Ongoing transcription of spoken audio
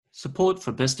Support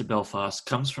for Best of Belfast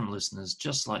comes from listeners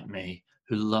just like me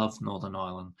who love Northern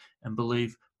Ireland and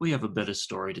believe we have a better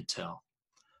story to tell.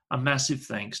 A massive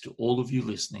thanks to all of you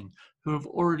listening who have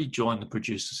already joined the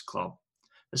Producers Club,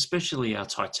 especially our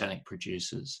Titanic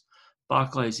producers,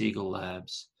 Barclays Eagle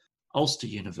Labs, Ulster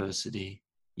University,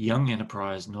 Young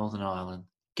Enterprise Northern Ireland,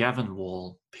 Gavin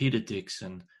Wall, Peter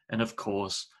Dixon, and of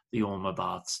course, the Orma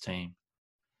Baths team.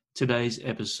 Today's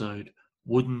episode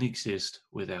wouldn't exist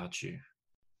without you.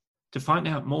 To find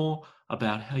out more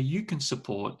about how you can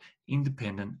support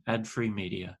independent ad-free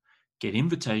media, get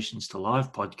invitations to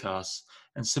live podcasts,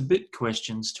 and submit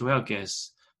questions to our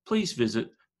guests, please visit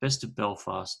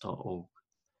bestofbelfast.org.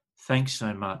 Thanks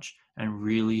so much, and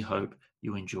really hope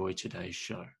you enjoy today's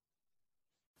show.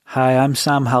 Hi, I'm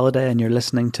Sam Halliday, and you're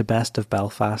listening to Best of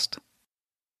Belfast.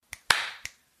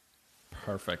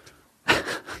 Perfect.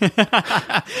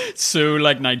 So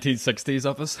like 1960s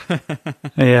of us.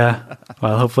 Yeah,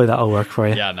 well, hopefully that'll work for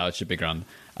you. Yeah, no, it should be grand.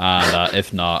 And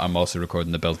if not, I'm also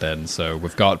recording the built-in, so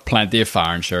we've got plenty of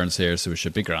fire insurance here, so it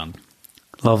should be grand.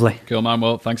 Lovely. Cool, man.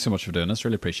 Well, thanks so much for doing this.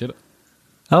 Really appreciate it.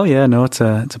 Oh yeah, no, it's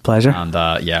a pleasure. And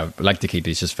yeah, I like to keep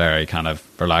these just very kind of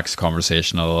relaxed,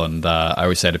 conversational. And I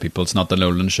always say to people, it's not the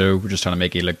Nolan show. We're just trying to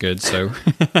make you look good, so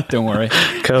don't worry.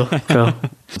 Cool.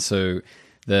 So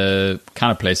the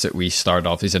kind of place that we start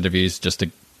off these interviews, just to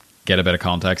get a bit of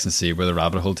context and see where the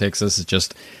rabbit hole takes us, is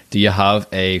just, do you have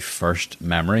a first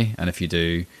memory? And if you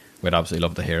do, we'd absolutely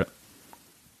love to hear it.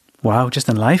 Wow, just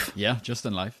in life? Yeah, just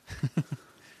in life.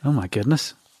 Oh my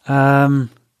goodness. I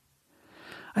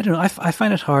don't know. I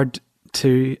find it hard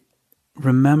to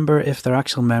remember if they're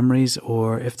actual memories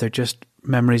or if they're just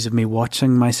memories of me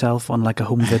watching myself on like a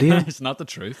home video. It's not the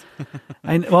truth.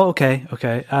 Okay.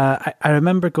 I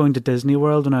remember going to Disney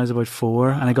World when I was about 4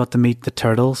 and I got to meet the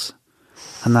turtles,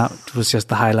 and that was just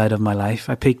the highlight of my life.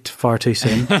 I peaked far too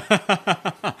soon.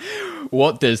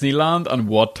 What Disneyland and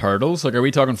what turtles? Like, are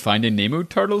we talking Finding Nemo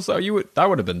turtles? That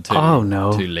would have been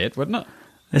too late, wouldn't it?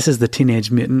 This is the Teenage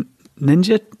Mutant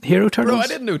Ninja Hero Turtles? Bro, I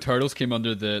didn't know turtles came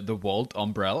under the Walt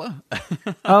umbrella.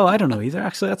 Oh, I don't know either.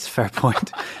 Actually, that's a fair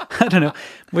point. I don't know.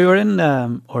 We were in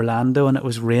Orlando and it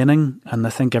was raining, and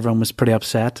I think everyone was pretty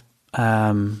upset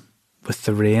with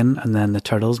the rain. And then the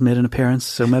turtles made an appearance,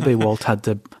 so maybe Walt had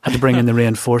to bring in the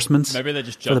reinforcements. Maybe they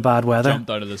just for the bad weather. Jumped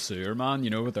out of the sewer, man.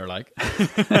 You know what they're like.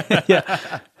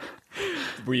 Yeah.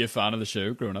 Were you a fan of the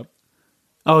show growing up?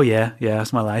 Oh yeah,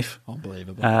 that's my life.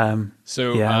 Unbelievable.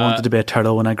 So yeah, I wanted to be a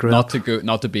turtle when I grew up.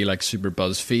 Not to be like super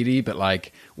BuzzFeedy, but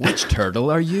like, which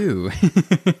turtle are you?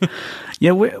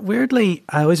 Yeah, weirdly,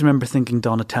 I always remember thinking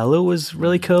Donatello was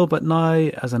really cool, but now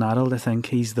as an adult, I think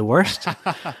he's the worst.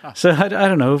 So I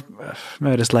don't know.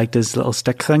 Maybe I just liked his little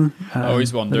stick thing. I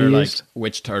always wonder like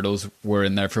which turtles were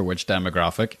in there for which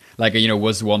demographic. Like, you know,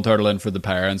 was one turtle in for the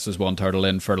parents? Was one turtle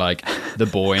in for like the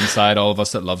boy inside all of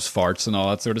us that loves farts and all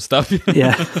that sort of stuff?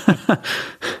 Yeah.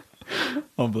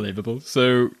 Unbelievable.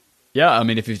 So yeah, I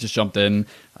mean, if you've just jumped in,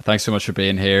 thanks so much for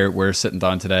being here. We're sitting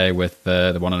down today with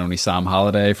the one and only Sam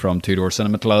Halliday from Two Door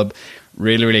Cinema Club.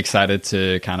 Really excited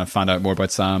to kind of find out more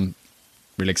about Sam.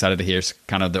 Really excited to hear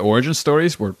kind of the origin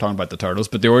stories. We're talking about the Turtles,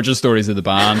 but the origin stories of the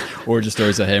band, origin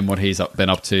stories of him, what he's been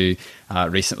up to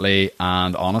recently,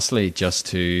 and honestly, just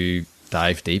to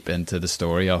dive deep into the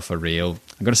story of a real,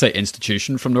 I'm going to say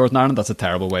institution from Northern Ireland. That's a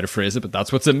terrible way to phrase it, but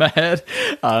that's what's in my head.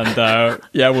 And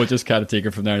yeah, we'll just kind of take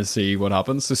it from there and see what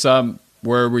happens. So Sam,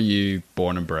 where were you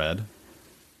born and bred?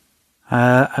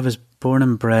 I was born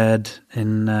and bred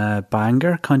in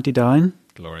Bangor, County Down.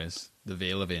 Glorious. The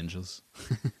Vale of Angels.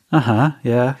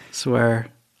 Yeah. It's where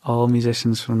all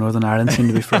musicians from Northern Ireland seem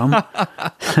to be from.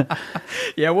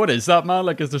 Yeah, what is that, man?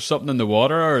 Like, is there something in the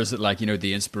water, or is it like, you know,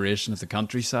 the inspiration of the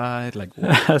countryside? Like,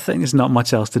 what? I think there's not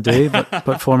much else to do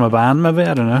but form a band, maybe.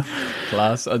 I don't know.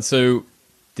 Class. And so,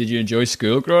 did you enjoy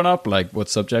school growing up? Like, what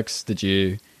subjects did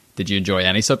you enjoy?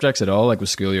 Any subjects at all? Like,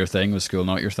 was school your thing? Was school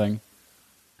not your thing?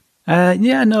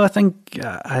 Yeah, no, I think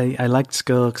I liked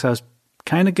school because I was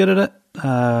kind of good at it.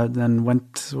 Then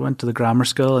went to the grammar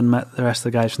school and met the rest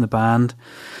of the guys from the band.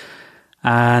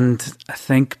 And I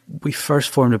think we first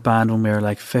formed a band when we were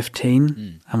like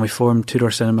 15, and we formed Two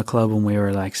Door Cinema Club when we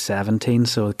were like 17,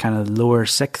 so kind of lower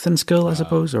sixth in school, I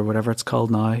suppose, or whatever it's called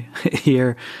now,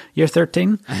 year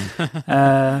 13.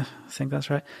 I think that's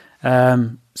right.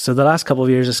 So the last couple of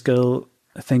years of school,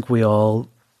 I think we all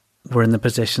were in the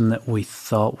position that we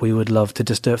thought we would love to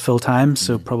just do it full time,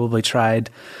 so probably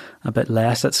tried a bit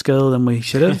less at school than we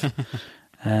should have.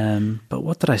 But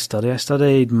what did I study? I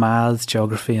studied maths,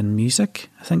 geography and music,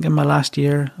 I think, in my last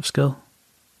year of school.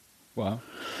 Wow.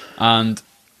 And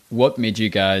what made you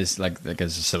guys, like, I guess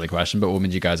it's a silly question, but what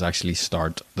made you guys actually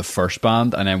start the first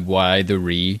band, and then why the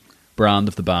brand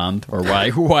of the band, or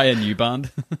why a new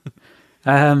band?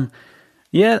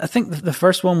 Yeah, I think the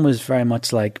first one was very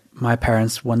much like my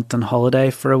parents went on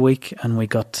holiday for a week and we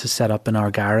got to set up in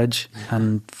our garage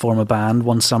and form a band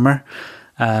one summer.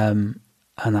 And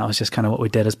that was just kind of what we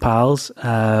did as pals.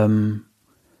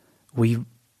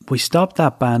 We stopped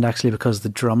that band actually because the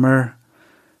drummer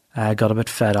got a bit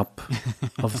fed up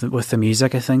with the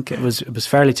music. I think it was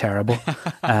fairly terrible.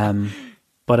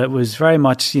 But it was very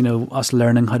much, us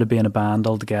learning how to be in a band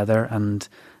all together and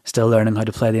still learning how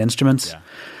to play the instruments. Yeah.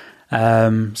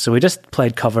 So we just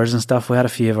played covers and stuff. We had a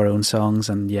few of our own songs,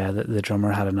 and yeah, the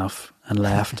drummer had enough and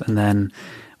left. And then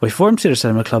we formed Tudor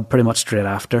Cinema Club pretty much straight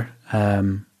after.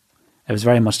 It was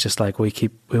very much just like we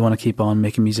want to keep on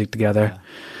making music together.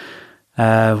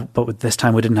 Yeah. But with this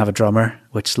time we didn't have a drummer,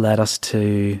 which led us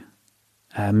to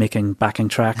making backing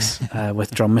tracks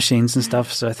with drum machines and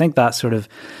stuff. So I think that sort of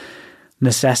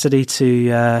necessity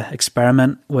to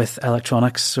experiment with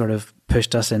electronics sort of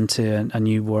pushed us into a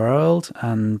new world.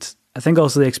 And I think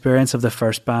also the experience of the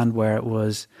first band where it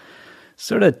was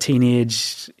sort of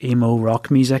teenage emo rock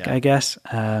music, I guess.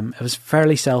 It was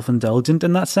fairly self-indulgent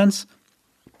in that sense.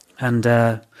 And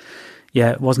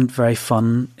it wasn't very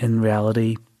fun in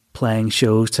reality playing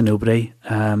shows to nobody,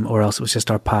 or else it was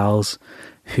just our pals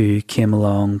who came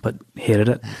along but hated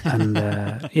it.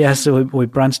 And so we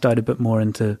branched out a bit more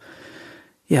into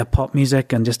pop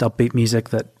music and just upbeat music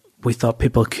that we thought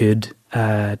people could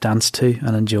dance to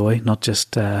and enjoy, not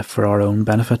just for our own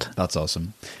benefit. That's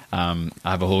awesome. I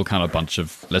have a whole kind of bunch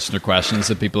of listener questions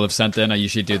that people have sent in. I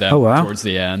usually do them towards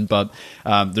the end, but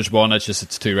there's one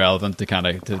it's too relevant to kind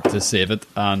of to save it,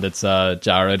 and it's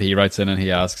Jared. He writes in and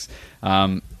he asks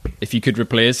if you could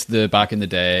replace the back in the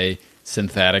day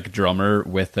synthetic drummer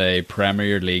with a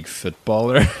Premier League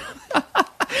footballer,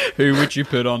 who would you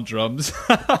put on drums?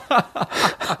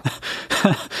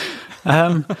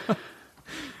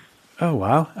 Oh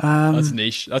wow, that's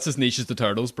niche. That's as niche as the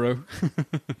Turtles, bro.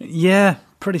 Yeah,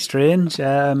 pretty strange.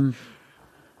 I'd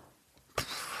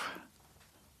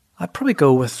probably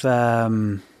go with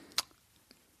probably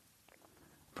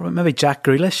maybe Jack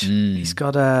Grealish. He's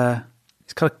got a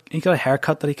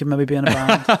haircut that he could maybe be in a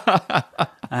band,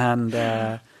 and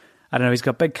I don't know. He's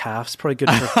got big calves. Probably good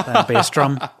for bass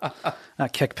drum.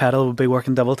 That kick pedal would be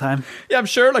working double time. Yeah, I'm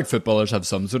sure like footballers have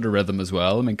some sort of rhythm as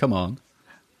well. I mean, come on.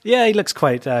 Yeah, he looks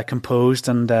quite composed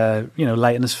and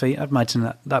light on his feet. I'd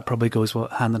imagine that probably goes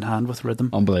hand in hand with rhythm.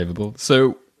 Unbelievable.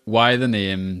 So, why the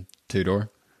name Tudor?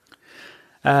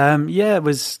 It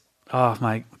was. Oh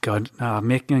my god,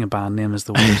 making a band name is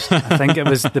the worst. I think it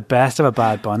was the best of a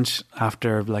bad bunch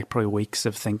after like probably weeks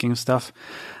of thinking of stuff.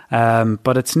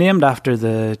 But it's named after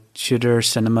the Tudor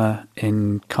Cinema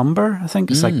in Cumber. I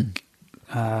think it's like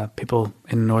people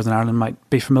in Northern Ireland might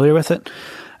be familiar with it.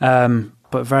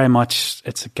 But very much,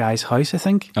 it's a guy's house, I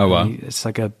think. Oh, wow. It's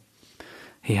like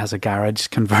he has a garage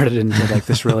converted into like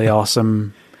this really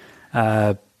awesome,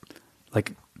 like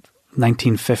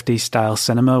 1950s style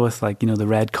cinema with like, the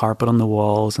red carpet on the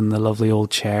walls and the lovely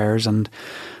old chairs. And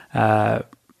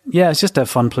it's just a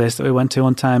fun place that we went to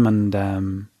one time.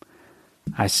 And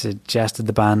I suggested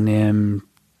the band name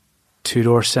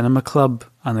Tudor Cinema Club.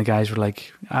 And the guys were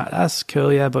like, that's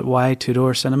cool, yeah, but why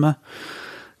Tudor Cinema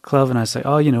Club? And I was like,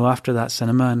 after that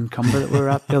cinema in Cumber that we were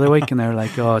at the other week. And they were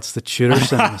like, it's the Tudor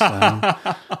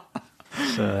Cinema.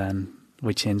 So then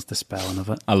we changed the spelling of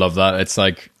it. I love that. It's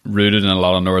like rooted in a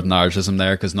lot of Northern Irishism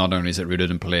there, because not only is it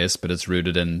rooted in place, but it's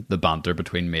rooted in the banter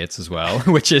between mates as well,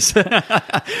 which is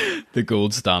the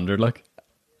gold standard. Like,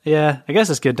 yeah, I guess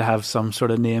it's good to have some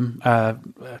sort of name,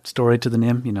 story to the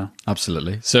name,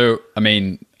 Absolutely. So, I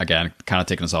mean, again, kind of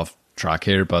taking us off track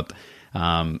here, but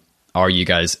are you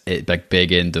guys like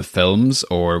big into films,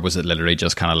 or was it literally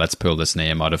just kind of let's pull this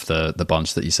name out of the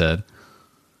bunch that you said?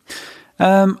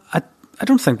 I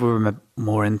don't think we were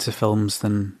more into films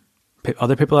than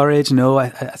other people our age. No, I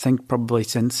think probably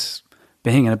since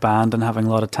being in a band and having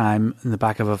a lot of time in the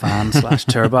back of a van /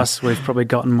 tour bus, we've probably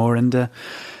gotten more into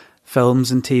films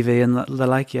and TV and the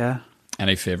like, yeah.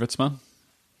 Any favourites, man?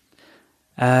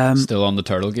 Still on the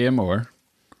Turtle game, or?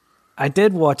 I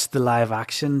did watch the live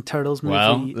action Turtles movie.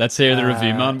 Well, let's hear the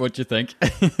review, man. What do you think?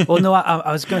 Well, no,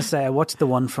 I was going to say I watched the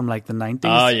one from like the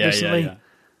 90s recently. Yeah.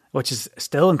 Which is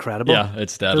still incredible. Yeah,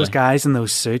 it's deadly. Those guys in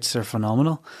those suits are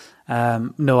phenomenal.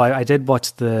 No, I did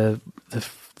watch the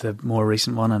more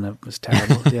recent one, and it was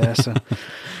terrible. Yeah, so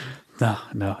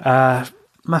no.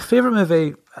 My favorite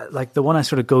movie, like the one I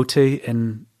sort of go to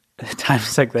in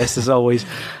times like this, is always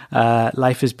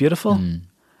Life is Beautiful.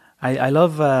 I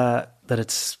love that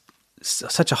it's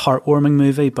such a heartwarming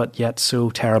movie, but yet so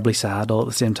terribly sad all at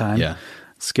the same time. Yeah.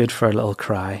 It's good for a little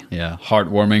cry. Yeah,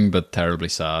 heartwarming but terribly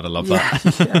sad. I love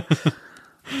that.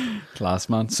 Yeah. Class,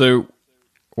 man. So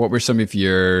what were some of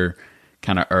your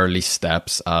kind of early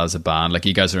steps as a band? Like,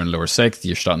 you guys are in lower sixth,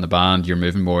 you're starting the band, you're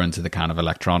moving more into the kind of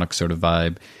electronic sort of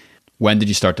vibe. When did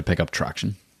you start to pick up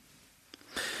traction?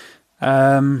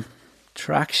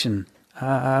 Traction.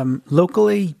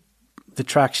 Locally, the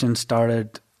traction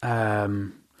started,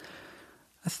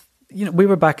 we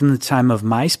were back in the time of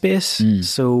MySpace,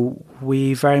 so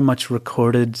we very much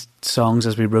recorded songs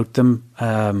as we wrote them,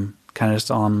 kind of just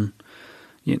on,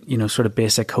 sort of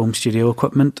basic home studio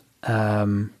equipment.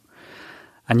 And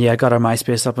yeah, I got our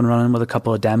MySpace up and running with a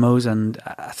couple of demos, and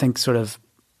I think sort of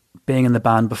being in the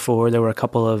band before, there were a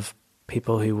couple of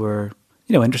people who were,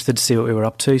 interested to see what we were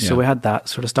up to. So we had that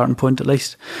sort of starting point, at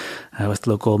least, with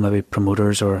local maybe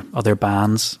promoters or other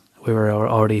bands we were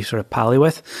already sort of pally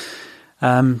with.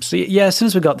 So yeah, as soon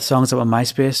as we got the songs up on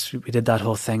MySpace, we did that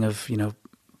whole thing of,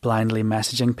 blindly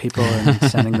messaging people and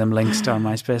sending them links to our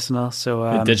MySpace and all. So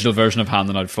a digital version of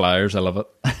handing out flyers. I love it.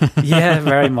 Yeah,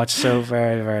 very much so.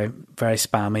 Very, very, very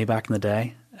spammy back in the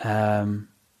day. And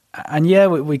yeah,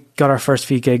 we got our first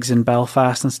few gigs in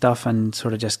Belfast and stuff, and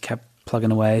sort of just kept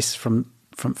plugging away from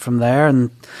there. And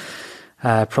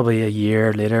probably a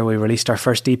year later, we released our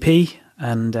first EP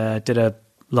and did a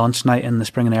launch night in the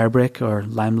Spring and Airbreak, or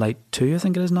Limelight 2, I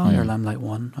think it is now, or Limelight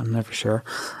 1. I'm never sure.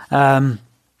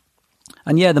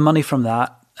 And yeah, the money from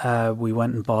that, we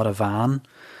went and bought a van,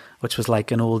 which was like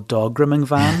an old dog grooming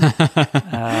van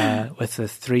with the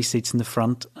 3 seats in the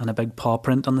front and a big paw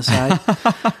print on the side.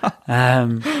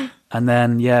 And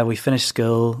then, yeah, we finished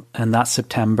school, and that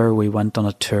September we went on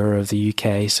a tour of the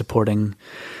UK supporting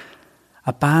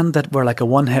a band that were like a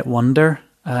one-hit wonder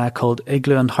called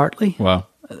Igloo and Hartley. Wow.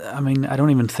 I mean, I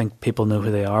don't even think people know who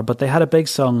they are, but they had a big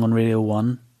song on Radio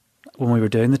 1 when we were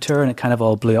doing the tour, and it kind of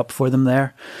all blew up for them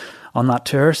there on that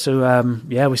tour. So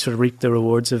yeah, we sort of reaped the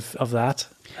rewards of that,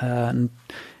 and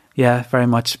yeah, very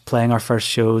much playing our first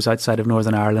shows outside of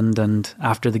Northern Ireland, and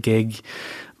after the gig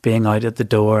being out at the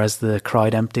door as the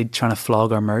crowd emptied, trying to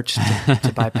flog our merch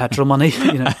to buy petrol money.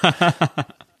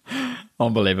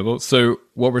 Unbelievable. So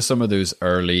what were some of those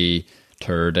early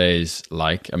tour days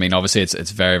like? I mean, obviously it's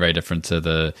very, very different to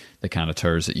the kind of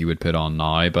tours that you would put on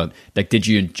now, but like, did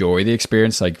you enjoy the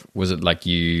experience? Like, was it like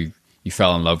you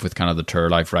fell in love with kind of the tour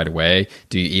life right away?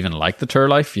 Do you even like the tour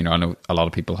life? I know a lot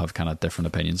of people have kind of different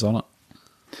opinions on it.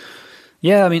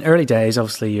 Yeah, I mean, early days,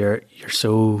 obviously you're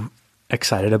so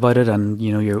excited about it, and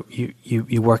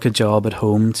you work a job at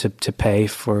home to pay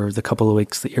for the couple of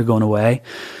weeks that you're going away,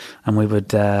 and we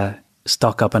would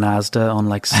stock up in Asda on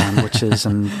like sandwiches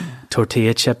and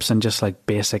tortilla chips and just like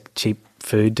basic cheap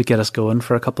food to get us going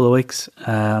for a couple of weeks.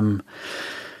 And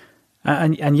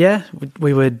yeah,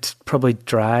 we would probably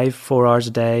drive 4 hours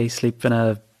a day, sleep in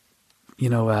a,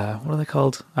 what are they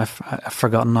called? I've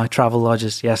forgotten now. Travel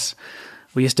lodges. Yes.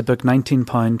 We used to book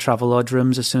 £19 travel lodge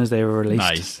rooms as soon as they were released.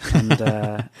 Nice.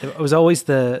 And it was always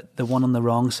the one on the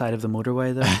wrong side of the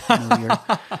motorway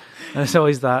though. It's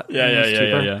always that.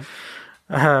 Yeah.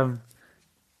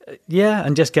 Yeah,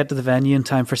 and just get to the venue in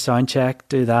time for sound check,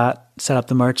 do that, set up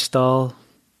the merch stall,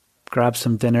 grab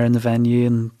some dinner in the venue,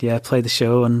 and yeah, play the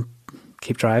show and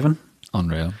keep driving.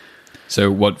 Unreal. So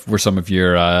what were some of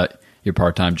your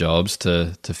part-time jobs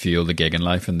to fuel the gigging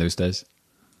life in those days?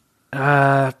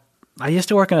 I used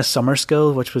to work in a summer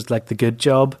school, which was like the good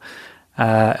job.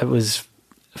 It was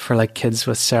for like kids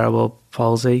with cerebral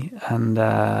palsy, and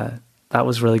that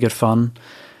was really good fun.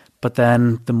 But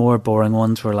then the more boring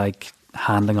ones were like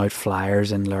handing out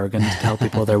flyers in Lurgan to tell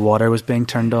people their water was being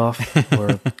turned off,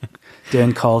 or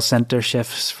doing call centre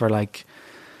shifts for like,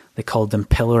 they called them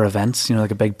pillar events,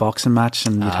 like a big boxing match,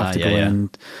 and you'd have to go in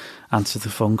and answer the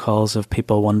phone calls of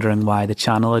people wondering why the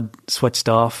channel had switched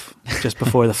off just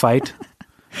before the fight.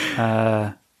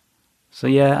 So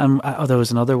yeah, and there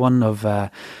was another one of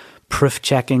proof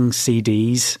checking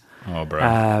CDs. Oh,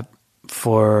 bro.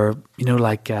 For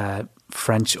like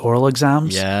French oral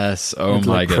exams. Yes. Oh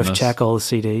my goodness. Proof check all the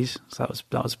CDs. So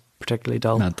that was particularly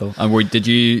dull. Mental. And did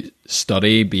you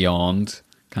study beyond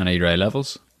kind of your A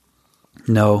levels?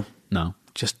 No.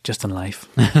 Just in life.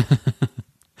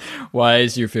 Why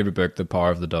is your favorite book The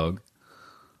Power of the Dog?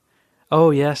 Oh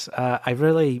yes, I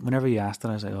really. Whenever you asked it,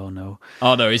 I was like, "Oh no."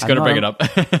 Oh no, he's going to bring it up.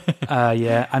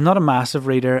 Yeah, I'm not a massive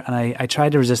reader, and I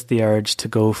tried to resist the urge to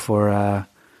go for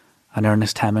an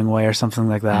Ernest Hemingway or something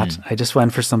like that. I just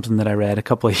went for something that I read a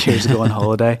couple of years ago on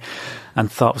holiday, and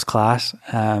thought was class.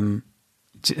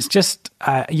 It's just,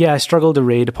 I struggle to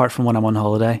read apart from when I'm on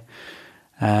holiday.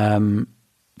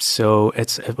 So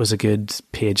it was a good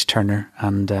page turner,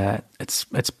 and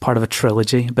it's part of a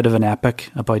trilogy, a bit of an epic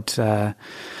about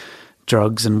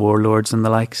drugs and warlords and the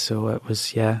like. So it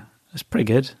was pretty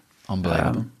good.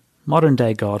 Unbelievable. Modern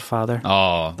day Godfather.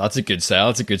 Oh, that's a good sell.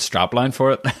 It's a good strapline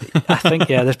for it. I think,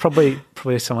 there's probably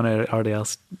someone already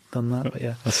else done that, but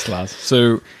yeah. That's class.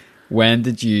 So when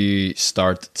did you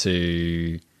start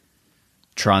to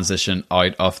transition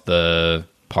out of the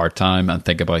part-time and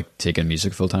think about taking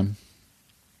music full-time?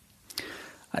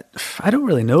 I don't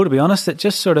really know, to be honest. It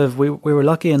just sort of, we were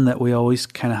lucky in that we always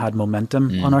kind of had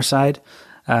momentum on our side.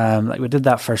 Like we did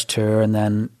that first tour, and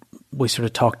then we sort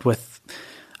of talked with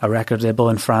a record label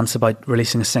in France about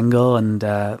releasing a single, and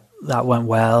that went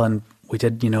well, and we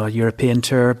did, a European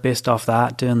tour based off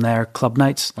that, doing their club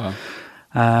nights. Wow.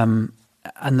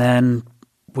 And then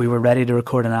we were ready to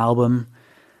record an album.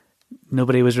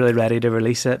 Nobody was really ready to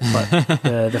release it,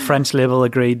 but the French label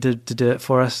agreed to do it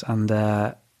for us, and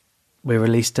we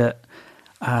released it.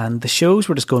 And the shows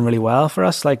were just going really well for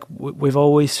us. Like we've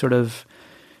always sort of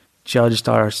judged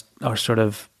our sort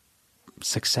of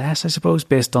success, I suppose,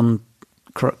 based on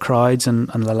crowds and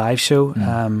the live show.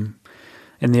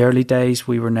 In the early days,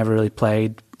 we were never really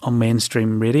played on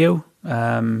mainstream radio.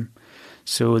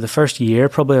 So the first year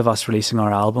probably of us releasing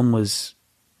our album was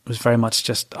very much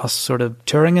just us sort of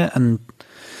touring it and,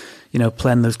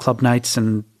 playing those club nights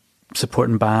and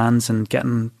supporting bands and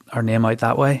getting our name out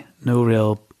that way. No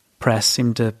real press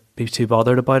seemed to be too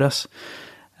bothered about us.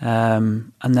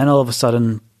 And then all of a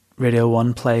sudden, Radio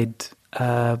 1 played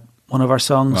one of our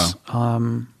songs.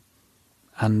 Wow.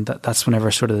 And that's whenever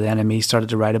sort of the NME started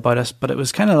to write about us. But it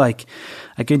was kind of like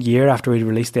a good year after we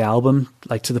released the album,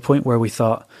 like to the point where we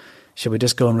thought, should we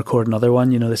just go and record another one?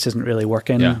 This isn't really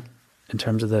working in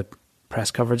terms of the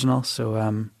press coverage and all.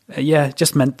 So, it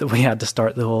just meant that we had to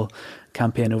start the whole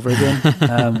campaign over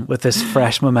again with this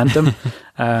fresh momentum,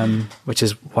 which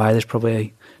is why there's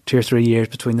probably 2 or 3 years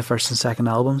between the first and second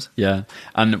albums. Yeah.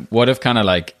 And what have kind of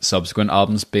like subsequent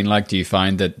albums been like? Do you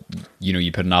find that,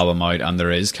 you put an album out and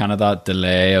there is kind of that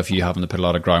delay of you having to put a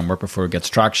lot of groundwork before it gets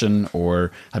traction,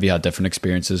 or have you had different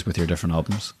experiences with your different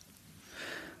albums?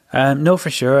 No, for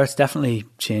sure. It's definitely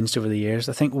changed over the years.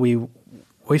 I think we've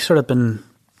sort of been,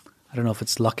 I don't know if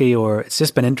it's lucky or it's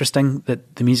just been interesting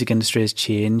that the music industry has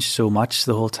changed so much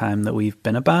the whole time that we've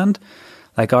been a band.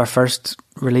 Like our first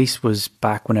release was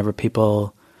back whenever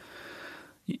people,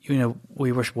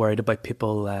 we were worried about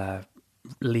people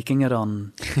leaking it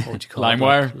on, what would you call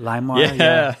LimeWire? it?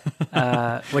 LimeWire,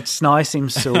 yeah. Which now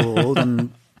seems so old,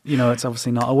 and, it's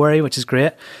obviously not a worry, which is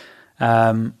great.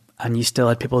 And you still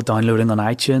had people downloading on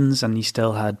iTunes, and you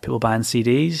still had people buying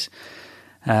CDs.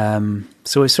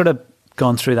 So we've sort of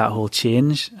gone through that whole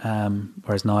change,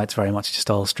 whereas now it's very much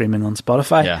just all streaming on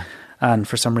Spotify. Yeah. And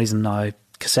for some reason now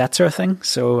cassettes are a thing.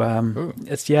 So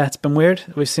it's been weird.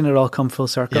 We've seen it all come full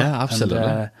circle. Yeah, absolutely.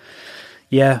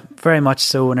 And, very much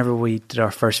so. Whenever we did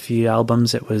our first few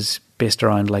albums, it was based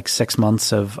around like 6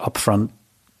 months of upfront,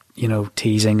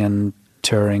 teasing and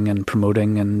touring and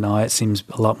promoting. And now it seems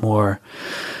a lot more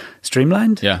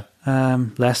streamlined. Yeah.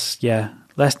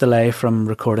 Less delay from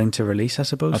recording to release, I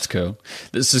suppose. That's cool.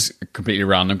 This is a completely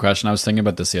random question. I was thinking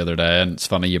about this the other day, and it's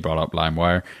funny you brought up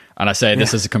LimeWire. And I say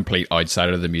this is a complete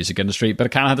outsider of the music industry, but I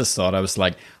kind of had this thought. I was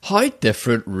like, how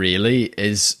different really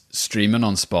is streaming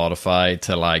on Spotify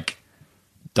to like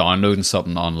downloading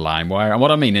something on LimeWire? And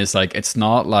what I mean is, like, it's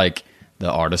not like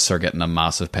the artists are getting a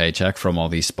massive paycheck from all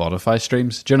these Spotify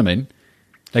streams. Do you know what I mean?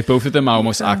 Like both of them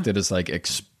almost acted as like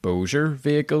exposure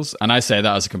vehicles. And I say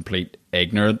that as a complete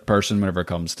ignorant person whenever it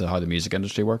comes to how the music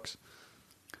industry works.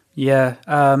 Yeah.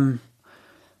 I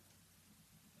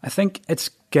think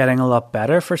it's getting a lot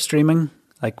better for streaming.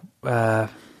 Like, I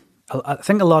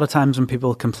think a lot of times when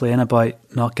people complain about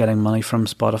not getting money from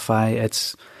Spotify,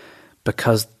 it's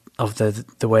because of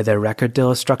the way their record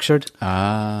deal is structured.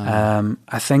 I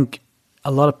think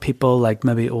a lot of people, like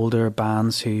maybe older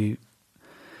bands who,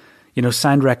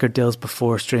 signed record deals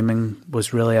before streaming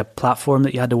was really a platform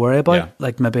that you had to worry about. Yeah.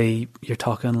 Like maybe you're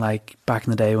talking like back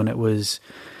in the day when it was,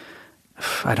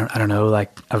 I don't know,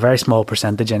 like a very small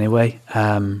percentage anyway.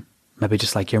 Maybe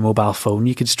just like your mobile phone,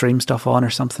 you could stream stuff on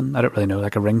or something. I don't really know,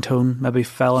 like a ringtone maybe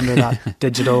fell under that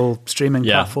digital streaming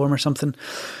platform or something.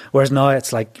 Whereas now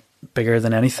it's like bigger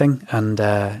than anything. And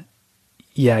I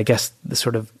guess the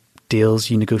sort of deals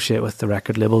you negotiate with the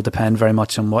record label depend very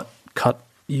much on what cut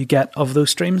you get of those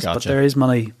streams. Gotcha. But there is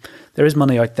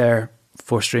money out there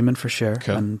for streaming for sure.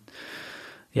 Cool. And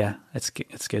yeah, it's good.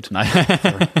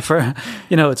 for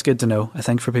it's good to know, I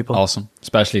think, for people. Awesome.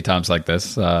 Especially times like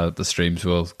this, the streams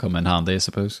will come in handy, I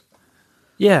suppose.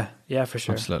 Yeah, for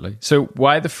sure. Absolutely. So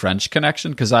why the French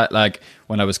connection? Because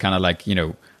when I was kind of like,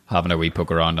 having a wee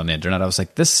poke around on the internet, I was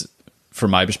like, this,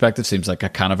 from my perspective, seems like a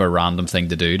kind of a random thing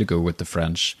to do, to go with the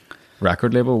French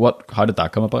record label. How did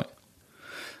that come about?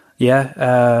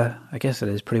 Yeah, I guess it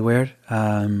is pretty weird.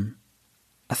 I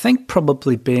think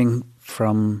probably being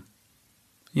from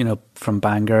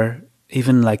Bangor,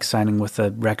 even like signing with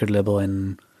a record label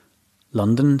in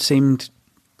London seemed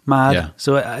mad. Yeah.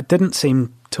 So it didn't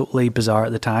seem totally bizarre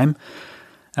at the time.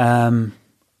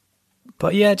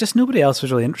 But yeah, just nobody else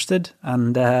was really interested.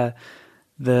 And the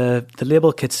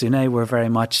label Kitsune were very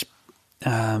much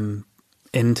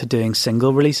into doing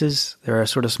single releases. They're a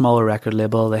sort of smaller record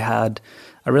label. They had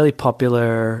a really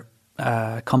popular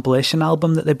compilation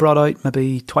album that they brought out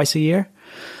maybe twice a year.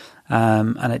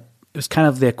 And it was kind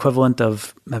of the equivalent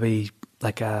of maybe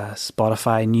like a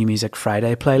Spotify New Music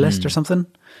Friday playlist or something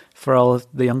for all of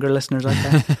the younger listeners out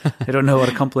there. They don't know what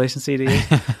a compilation CD is.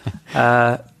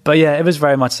 But yeah, it was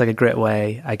very much like a great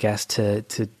way, I guess,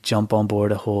 to jump on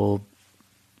board a whole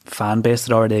fan base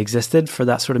that already existed for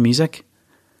that sort of music.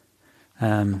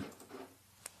 So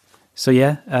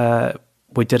yeah,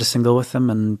 we did a single with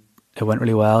them and it went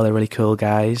really well. They're really cool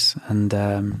guys, and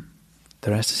the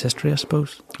rest is history, I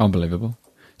suppose. Unbelievable.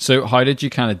 So how did you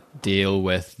kind of deal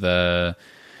with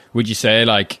would you say I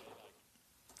like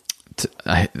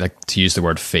to use the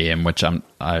word fame, which I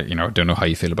don't know how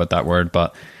you feel about that word,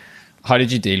 but how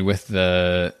did you deal with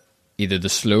either the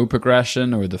slow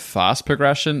progression or the fast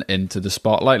progression into the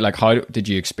spotlight? Like, how did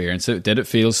you experience it? Did it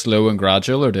feel slow and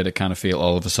gradual, or did it kind of feel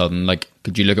all of a sudden, like,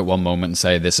 could you look at one moment and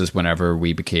say, this is whenever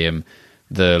we became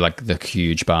the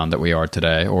huge band that we are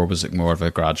today, or was it more of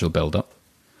a gradual build up?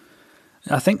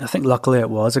 I think luckily it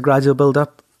was a gradual build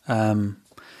up.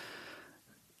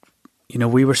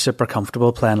 We were super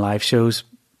comfortable playing live shows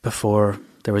before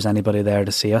there was anybody there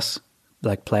to see us,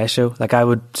 like play a show. Like, I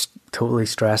would totally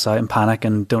stress out and panic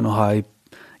and don't know how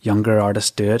younger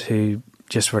artists do it who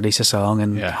just release a song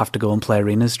and have to go and play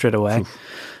arenas straight away.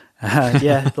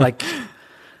 Like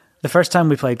the first time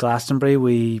we played Glastonbury,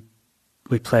 we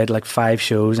played like 5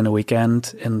 shows in a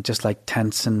weekend in just like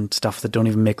tents and stuff that don't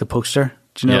even make the poster.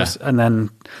 Do you know? Yeah. And then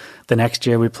the next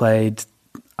year we played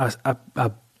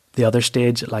the other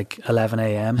stage at like 11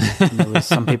 a.m. and there was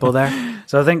some people there.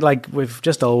 So I think like we've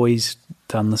just always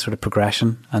done the sort of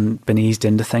progression and been eased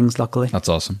into things, luckily. That's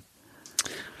awesome.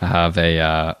 I have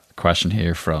a question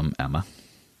here from Emma.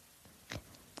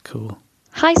 Cool.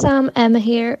 Hi Sam, Emma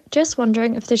here. Just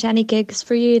wondering if there's any gigs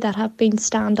for you that have been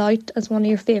stand out as one of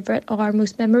your favourite or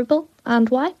most memorable, and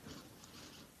why?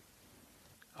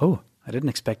 Oh, I didn't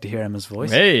expect to hear Emma's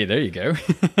voice. Hey, there you go.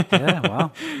 Yeah,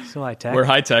 wow. So high tech. We're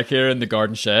high tech here in the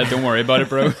garden shed. Don't worry about it,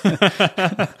 bro.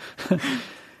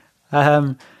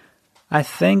 I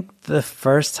think the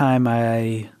first time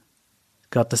I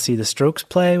got to see the Strokes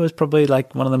play was probably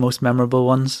like one of the most memorable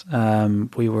ones.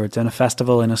 We were doing a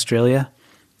festival in Australia,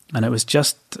 and it was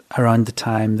just around the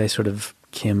time they sort of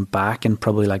came back in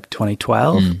probably like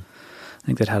 2012. I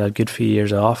think they'd had a good few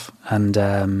years off. And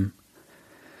I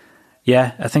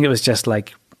think it was just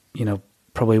like,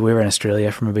 probably we were in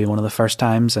Australia for maybe one of the first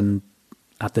times and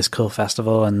at this cool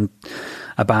festival, and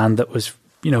a band that was,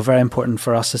 very important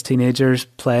for us as teenagers,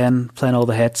 playing all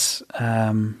the hits.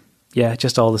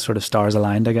 Just all the sort of stars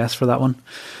aligned, I guess, for that one.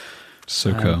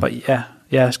 So cool. But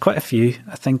there's quite a few,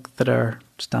 I think, that are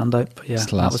standout. But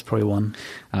that was probably one.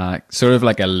 Sort of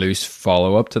like a loose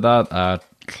follow-up to that.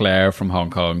 Claire from Hong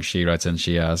Kong, she writes in,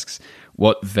 she asks,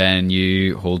 what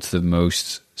venue holds the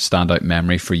most standout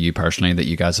memory for you personally that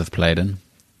you guys have played in?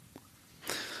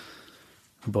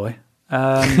 Oh boy.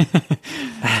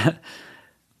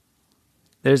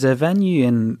 There's a venue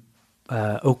in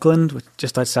Oakland,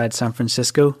 just outside San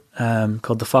Francisco,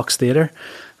 called the Fox Theatre,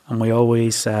 and we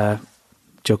always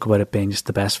joke about it being just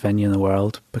the best venue in the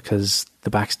world because the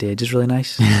backstage is really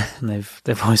nice, and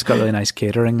they've always got really nice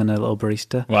catering and a little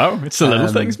barista. Wow, it's the little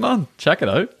things, man. Check it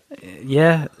out.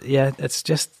 Yeah,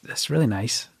 it's really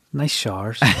nice. Nice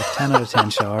showers, like 10 out of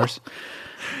 10 showers.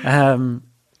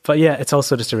 But yeah, it's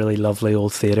also just a really lovely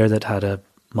old theatre that had a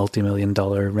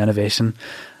multi-million-dollar renovation.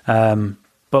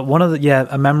 But one of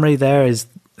a memory there is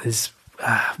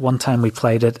one time we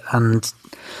played it, and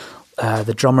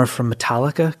the drummer from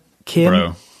Metallica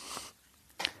came.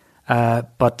 Bro.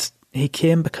 But he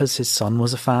came because his son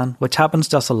was a fan, which happens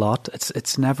to us a lot.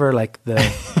 It's never like the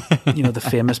the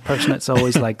famous person. It's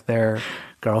always like their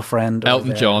girlfriend,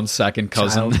 Elton John's second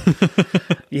cousin.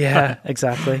 Yeah,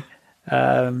 exactly.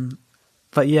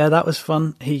 But yeah, that was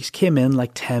fun. He came in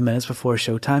like 10 minutes before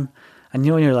showtime. And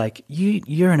you're like,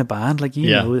 you're in a band, like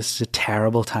know this is a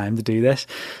terrible time to do this,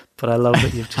 but I love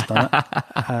that you've just done it.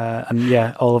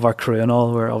 And all of our crew and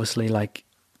all were obviously like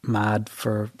mad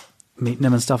for meeting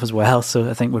him and stuff as well. So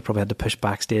I think we probably had to push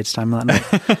backstage time that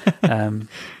night.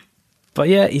 But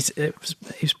yeah, he's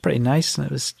pretty nice, and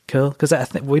it was cool because I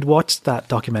think we'd watched that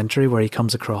documentary where he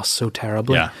comes across so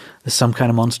terribly, the Some Kind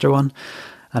of Monster one,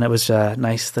 and it was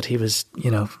nice that he was,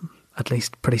 at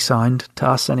least pretty sound to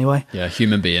us anyway. Yeah,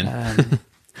 human being.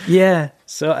 Yeah,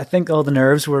 so I think all the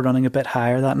nerves were running a bit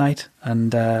higher that night,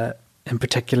 and in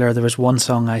particular, there was one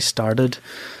song I started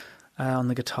on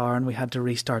the guitar, and we had to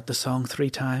restart the song 3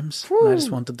 times. And I just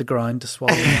wanted the ground to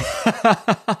swallow me.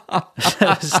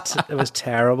 It was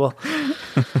terrible.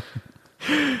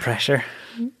 Pressure.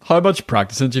 How much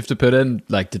practicing do you have to put in,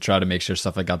 like, to try to make sure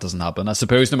stuff like that doesn't happen? I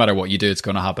suppose no matter what you do, it's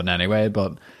going to happen anyway.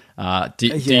 But do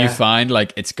you find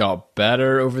like it's got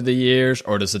better over the years,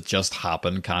 or does it just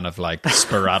happen kind of like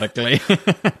sporadically?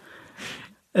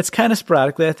 It's kind of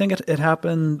sporadically. I think it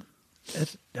happened.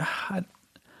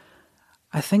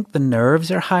 I think the nerves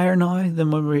are higher now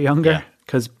than when we were younger.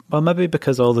 Because maybe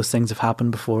because all those things have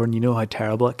happened before, and you know how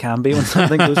terrible it can be when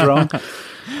something goes wrong.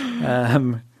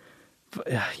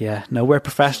 No, we're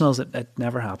professionals. It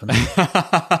never happens.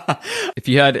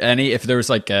 If there was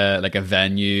like a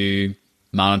venue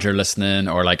manager listening,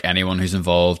 or like anyone who's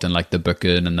involved in like the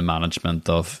booking and the management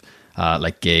of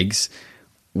like gigs,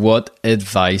 what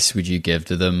advice would you give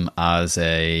to them as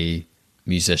a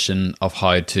musician of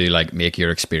how to like make your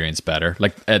experience better?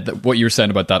 Like what you were saying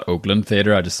about that Oakland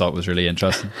theatre, I just thought was really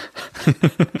interesting.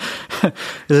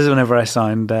 This is whenever I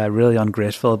sound really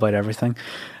ungrateful about everything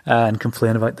and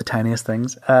complain about the tiniest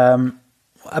things.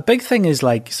 A big thing is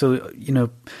like, so,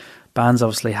 bands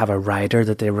obviously have a rider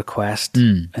that they request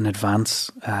in advance,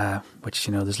 which,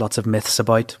 there's lots of myths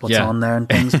about what's on there and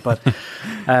things. But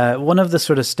one of the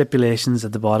sort of stipulations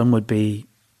at the bottom would be,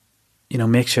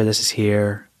 make sure this is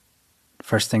here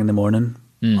first thing in the morning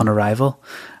on arrival.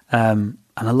 And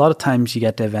a lot of times you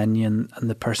get to a venue and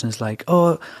the person is like,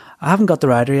 oh, I haven't got the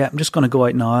rider yet. I'm just going to go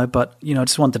out now. But, I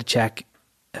just wanted to check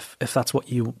if that's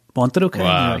what you wanted. Okay.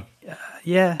 Wow. And you're like,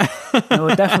 yeah, no,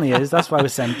 it definitely is. That's why we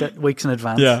sent it weeks in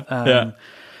advance. But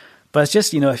it's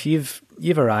just, if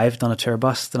you've arrived on a tour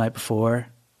bus the night before,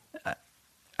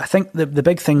 I think the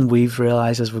big thing we've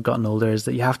realised as we've gotten older is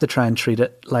that you have to try and treat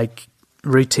it like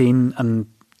routine and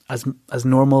as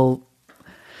normal,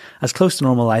 as close to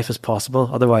normal life as possible.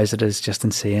 Otherwise, it is just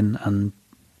insane, and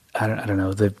I don't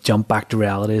know. The jump back to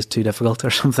reality is too difficult or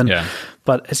something. Yeah.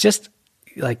 But it's just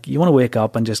like you want to wake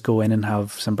up and just go in and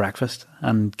have some breakfast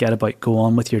and go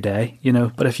on with your day.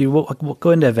 But if you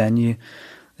go into a venue,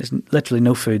 there's literally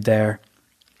no food there,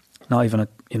 not even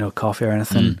a coffee or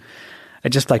anything. It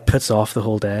just like puts off the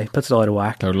whole day, puts it all out of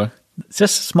whack. Totally. It's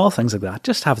just small things like that.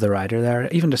 Just have the rider there.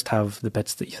 Even just have the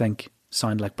bits that you think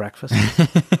sound like breakfast.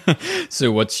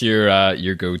 So what's your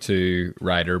go-to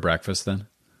rider breakfast then?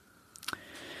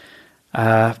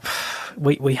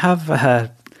 We have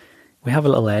a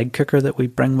little egg cooker that we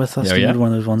bring with us. One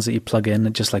of those ones that you plug in,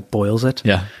 it just like boils it.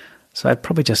 Yeah. So I'd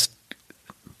probably just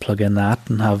plug in that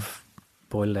and have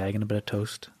boiled egg and a bit of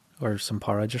toast or some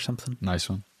porridge or something. Nice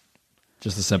one.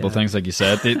 Just the simple things, like you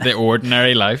said, the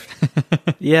ordinary life.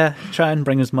 Yeah, try and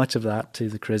bring as much of that to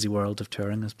the crazy world of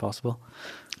touring as possible.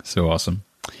 So awesome.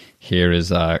 Here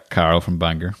is Carol from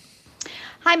Bangor.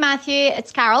 Hi, Matthew.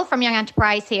 It's Carol from Young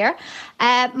Enterprise here.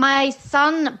 My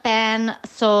son, Ben,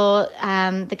 saw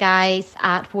the guys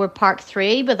at Ward Park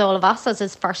 3 with all of us as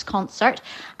his first concert.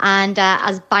 And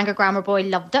as Bangor Grammar Boy,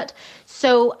 loved it.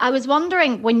 So I was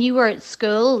wondering, when you were at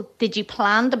school, did you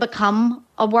plan to become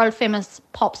a world-famous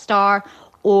pop star,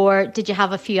 or did you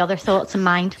have a few other thoughts in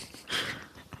mind?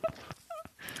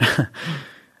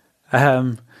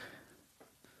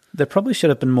 There probably should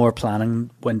have been more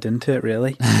planning went into it,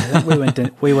 really. I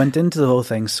think we went into the whole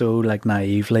thing so like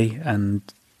naively, and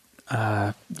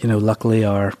luckily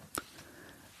our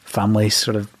family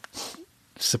sort of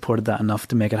supported that enough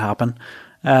to make it happen.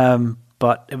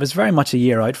 But it was very much a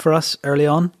year out for us early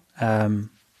on.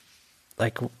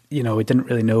 We didn't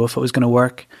really know if it was going to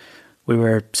work. We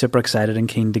were super excited and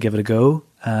keen to give it a go.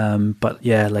 But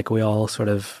yeah, like we all sort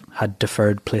of had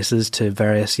deferred places to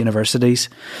various universities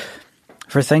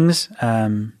for things.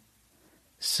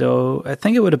 So I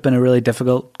think it would have been a really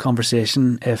difficult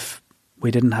conversation if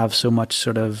we didn't have so much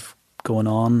sort of going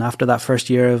on after that first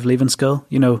year of leaving school.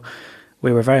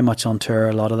 We were very much on tour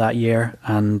a lot of that year,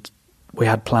 and we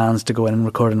had plans to go in and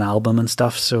record an album and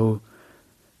stuff. So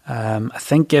I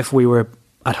think if we were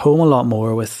at home a lot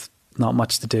more with not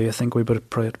much to do, I think we would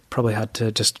have probably had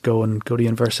to just go to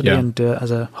university and do it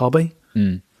as a hobby.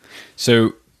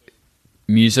 So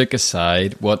music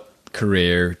aside, what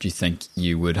career do you think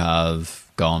you would have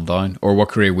gone down, or what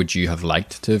career would you have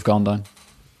liked to have gone down?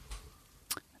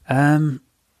 I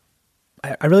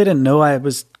really didn't know. I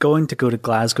was going to go to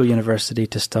Glasgow University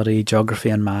to study geography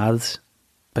and maths,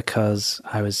 because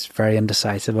I was very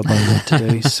indecisive about what to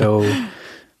do. So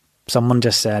someone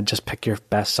just said, just pick your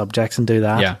best subjects and do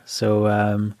that. Yeah.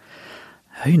 So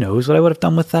who knows what I would have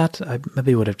done with that? I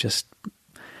maybe would have just,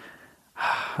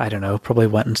 I don't know, probably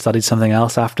went and studied something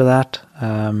else after that.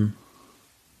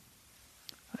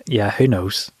 Yeah, who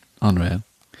knows? Unreal.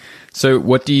 So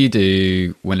what do you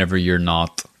do whenever you're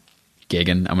not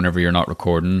gigging and whenever you're not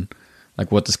recording?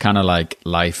 Like, what does kind of like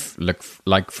life look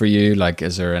like for you? Like,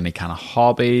 is there any kind of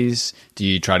hobbies? Do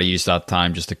you try to use that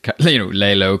time just to,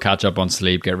 lay low, catch up on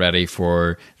sleep, get ready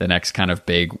for the next kind of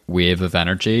big wave of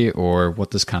energy? Or what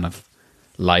does kind of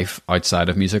life outside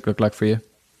of music look like for you?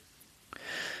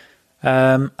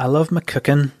 I love my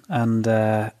cooking, and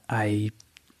I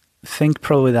think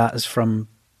probably that is from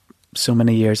so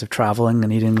many years of traveling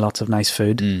and eating lots of nice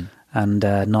food, and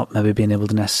not maybe being able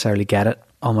to necessarily get it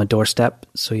on my doorstep,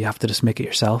 so you have to just make it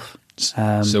yourself.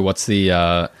 So what's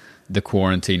the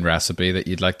quarantine recipe that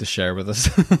you'd like to share with us?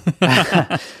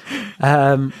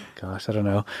 Gosh, I don't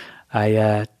know.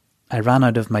 I ran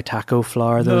out of my taco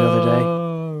flour the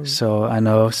other day, so I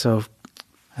know. So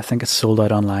I think it's sold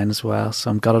out online as well. So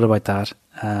I'm gutted about that.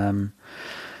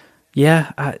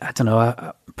 Yeah, I don't know.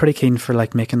 I'm pretty keen for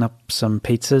like making up some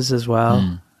pizzas as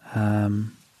well.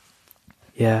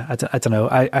 Yeah, I don't know.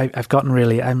 I've gotten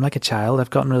really, I'm like a child. I've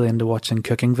gotten really into watching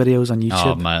cooking videos on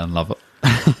YouTube. Oh man, I love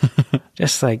it.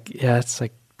 Just like, yeah, it's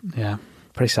like, yeah,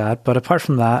 pretty sad. But apart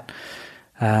from that,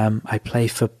 I play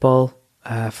football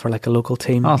for like a local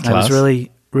team. Oh, I was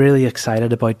really, really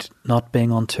excited about not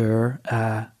being on tour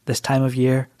this time of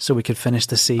year, so we could finish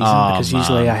the season, because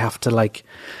usually I have to like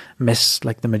miss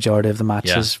like the majority of the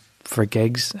matches for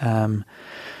gigs,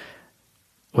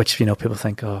 which people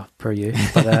think, oh, per you,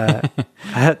 but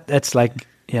it's like,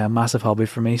 yeah, a massive hobby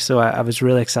for me. So I was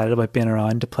really excited about being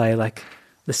around to play like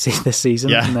this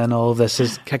season, and then all of this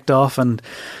is kicked off and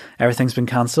everything's been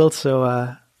cancelled. So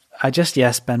I just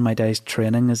spend my days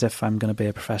training as if I'm going to be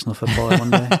a professional footballer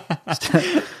one day.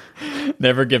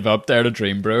 Never give up, dare to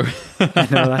dream, bro. I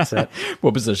know, that's it.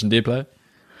 What position do you play?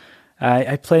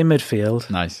 I play midfield.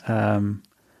 Nice.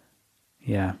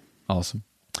 Yeah. Awesome.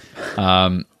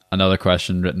 Another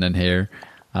question written in here.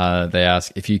 They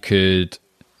ask if you could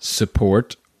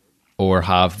support or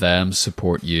have them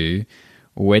support you,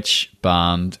 which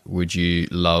band would you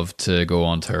love to go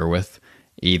on tour with,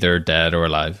 either dead or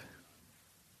alive?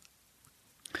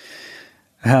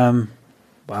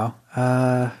 Wow.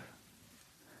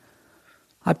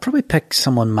 I'd probably pick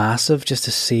someone massive just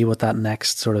to see what that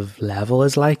next sort of level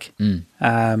is like.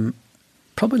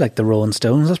 Probably like the Rolling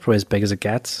Stones. That's probably as big as it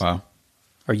gets. Wow.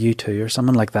 Or U2 or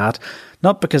something like that.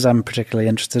 Not because I'm particularly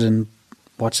interested in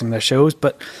watching their shows,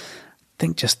 but I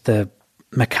think just the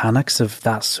mechanics of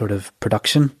that sort of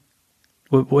production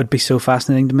would be so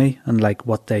fascinating to me, and like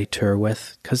what they tour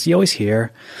with. Because you always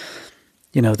hear,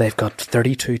 they've got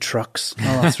 32 trucks,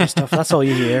 all that sort of stuff. That's all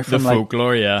you hear from the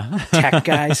folklore, tech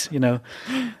guys,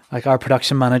 Like our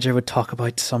production manager would talk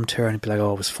about some tour and he'd be like,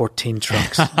 "Oh, it was 14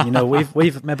 trucks."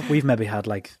 We've maybe had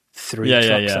like 3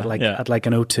 trucks at like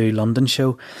an O2 London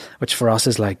show, which for us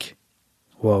is like,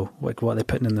 whoa, like what are they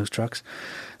putting in those trucks?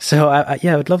 So I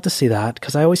would love to see that,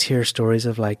 because I always hear stories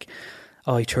of like,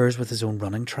 oh, he tours with his own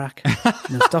running track,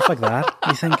 stuff like that.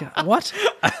 You think, what?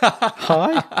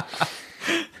 How?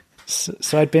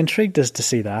 So I'd be intrigued as to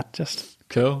see that. Just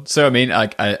cool. So I mean,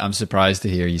 I'm surprised to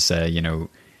hear you say,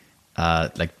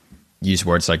 like use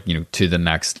words like, to the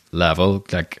next level.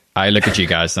 Like I look at you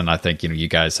guys and I think, you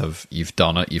guys you've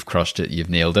done it, you've crushed it, you've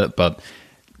nailed it. But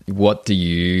what are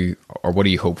you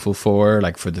hopeful for,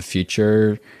 like for the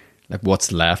future? Like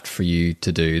what's left for you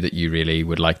to do that you really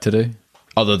would like to do,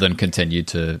 other than continue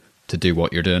to do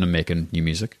what you're doing and making new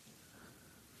music?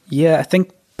 Yeah, I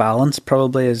think balance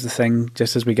probably is the thing,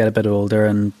 just as we get a bit older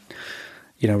and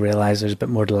realize there's a bit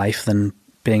more to life than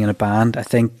being in a band. I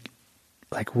think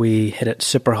like we hit it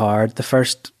super hard the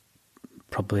first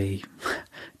probably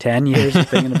 10 years of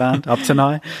being in a band up to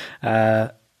now,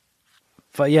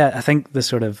 but yeah, I think the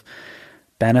sort of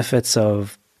benefits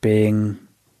of being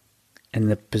in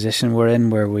the position we're in,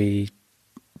 where we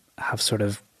have sort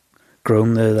of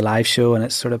grown the live show and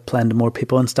it's sort of playing to more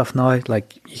people and stuff now,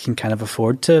 like you can kind of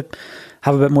afford to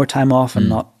have a bit more time off and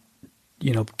not,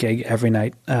 gig every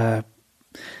night.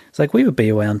 It's like we would be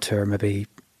away on tour maybe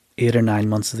 8 or 9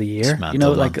 months of the year,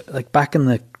 like back in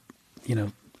the,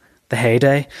 the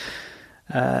heyday.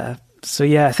 So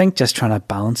yeah, I think just trying to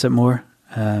balance it more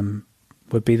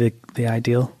would be the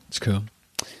ideal. It's cool.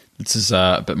 This is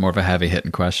a bit more of a heavy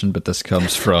hitting question, but this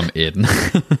comes from Aidan.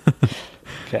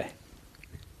 Okay.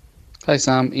 Hi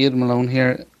Sam, Aidan Malone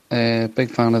here. Big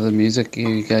fan of the music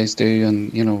you guys do,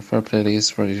 and fair play to you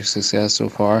for your success so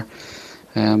far.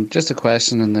 Just a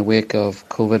question in the wake of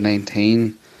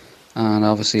COVID-19, and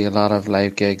obviously a lot of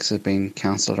live gigs have been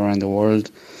cancelled around the world.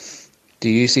 Do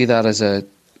you see that as a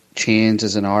change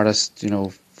as an artist,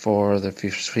 for the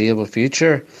foreseeable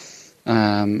future?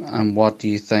 And what do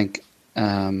you think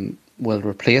will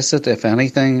replace it, if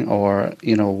anything? Or,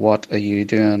 what are you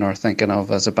doing or thinking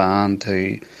of as a band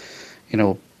to,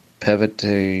 pivot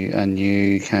to a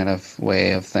new kind of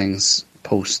way of things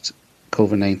post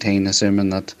COVID-19,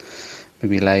 assuming that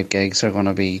maybe live gigs are going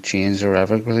to be changed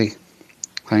irrevocably?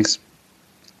 Thanks.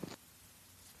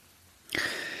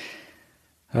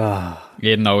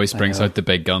 Aidan always brings out the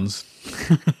big guns.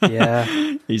 Yeah.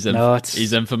 He's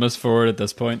infamous for it at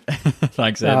this point.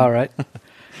 Thanks, Aidan. All right.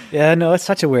 Yeah, no, it's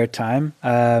such a weird time.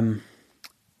 I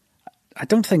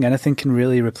don't think anything can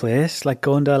really replace like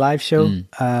going to a live show in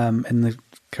the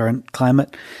current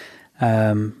climate.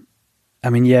 I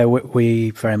mean, yeah,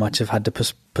 we very much have had to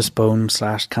postpone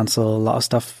 / cancel a lot of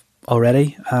stuff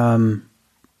already.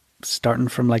 Starting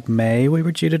from like May, we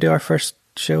were due to do our first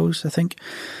shows, I think.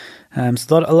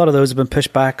 So a lot of those have been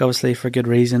pushed back, obviously, for good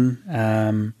reason.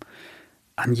 And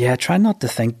yeah, try not to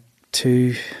think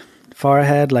too far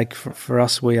ahead. Like for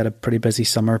us, we had a pretty busy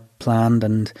summer planned,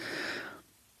 and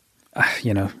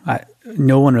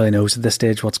no one really knows at this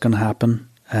stage what's going to happen.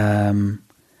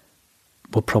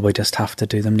 We'll probably just have to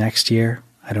do them next year.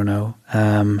 I don't know.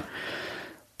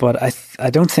 But I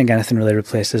don't think anything really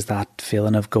replaces that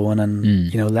feeling of going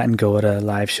and letting go at a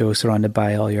live show surrounded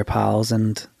by all your pals.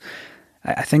 And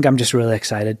I think I'm just really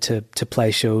excited to play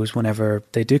shows whenever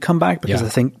they do come back, because I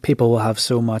think people will have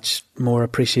so much more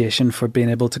appreciation for being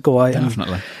able to go out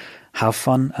and have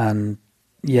fun. And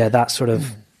yeah, that sort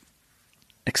of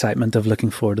excitement of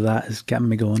looking forward to that is getting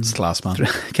me going. It's class, man.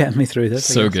 Getting me through this.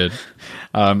 So good.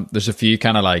 There's a few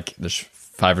there's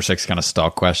 5 or 6 kind of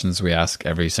stock questions we ask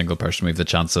every single person we have the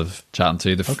chance of chatting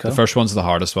to. The first one's the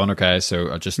hardest one, okay?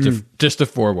 So just to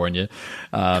forewarn you,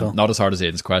 not as hard as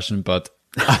Aidan's question, but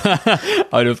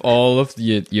out of all of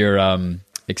your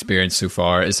experience so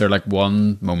far, is there like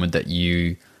one moment that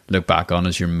you look back on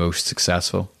as your most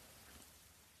successful?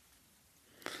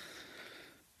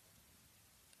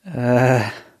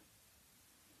 I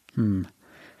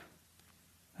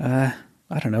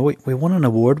don't know. We won an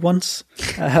award once.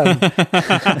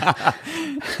 Yeah,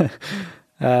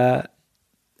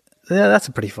 that's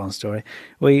a pretty fun story.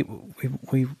 We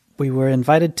were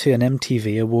invited to an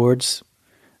MTV Awards.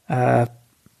 When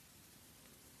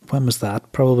was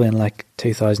that? Probably in like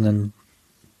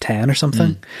 2010 or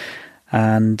something.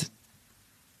 And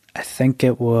I think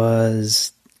it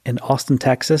was in Austin,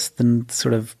 Texas, then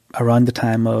sort of around the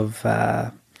time of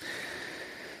that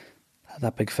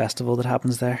big festival that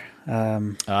happens there.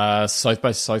 South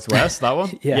by Southwest, that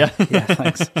one? yeah,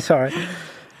 thanks. Sorry.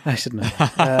 I should know.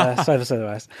 South by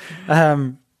Southwest.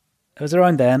 It was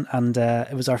around then, and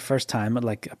it was our first time at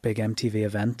like a big MTV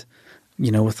event,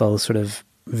 with all the sort of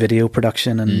video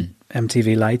production and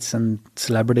MTV lights and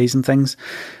celebrities and things.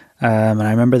 And I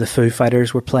remember the Foo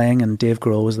Fighters were playing, and Dave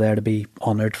Grohl was there to be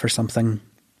honoured for something.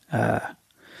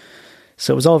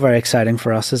 So it was all very exciting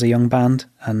for us as a young band,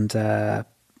 and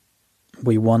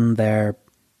we won their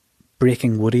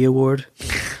Breaking Woody Award.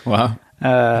 Wow.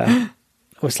 It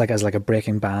was like as like a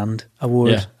breaking band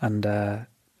award. And it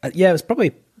was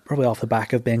probably off the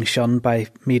back of being shunned by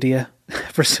media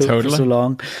for so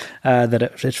long, that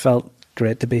it felt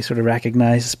great to be sort of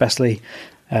recognised, especially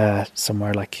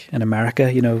somewhere like in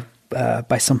America,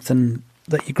 by something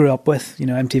that you grew up with,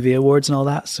 MTV Awards and all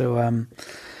that. So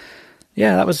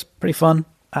that was pretty fun.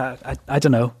 I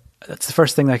don't know. That's the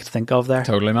first thing I could think of there.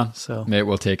 Totally, man. So mate,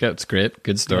 we'll take it. It's great.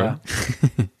 Good story.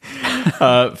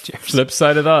 Yeah. Flip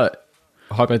side of that,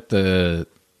 how about the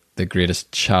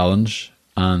greatest challenge?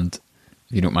 And if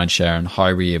you don't mind sharing, how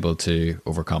were you able to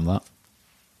overcome that?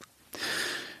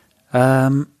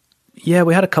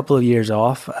 We had a couple of years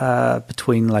off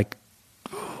between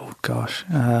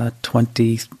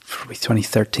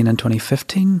 2013 and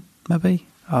 2015, maybe.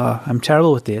 I'm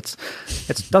terrible with dates.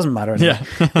 It doesn't matter anymore.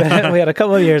 We had a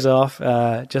couple of years off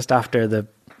just after the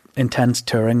intense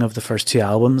touring of the first 2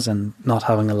 albums and not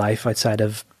having a life outside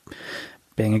of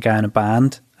being a guy in a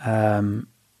band. A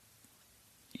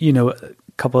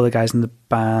couple of the guys in the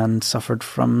band suffered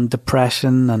from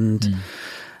depression and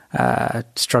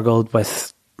struggled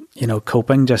with,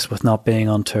 coping just with not being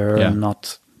on tour and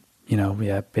not,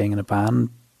 being in a band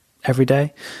every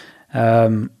day.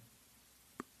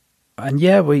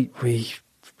 And we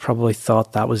probably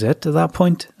thought that was it at that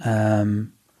point.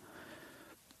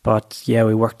 But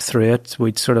we worked through it.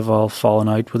 We'd sort of all fallen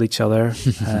out with each other,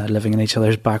 living in each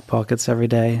other's back pockets every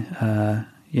day. I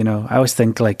always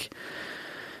think like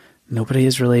nobody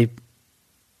is really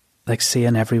like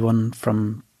seeing everyone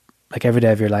from like every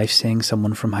day of your life, seeing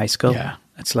someone from high school. Yeah.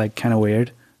 It's like kind of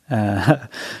weird.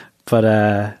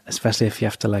 But especially if you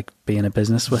have to like be in a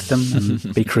business with them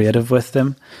and be creative with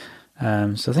them.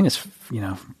 So I think it's,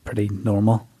 pretty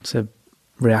normal to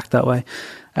react that way.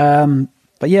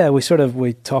 But yeah,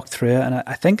 we talked through it. And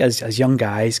I think as young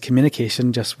guys,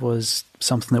 communication just was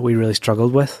something that we really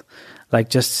struggled with. Like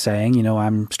just saying,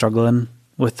 I'm struggling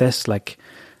with this, like,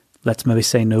 let's maybe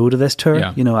say no to this tour.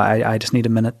 Yeah. I just need a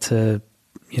minute to,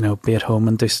 be at home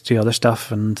and do other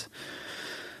stuff and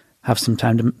have some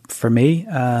time for me.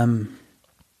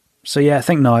 So yeah, I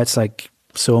think now it's like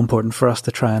so important for us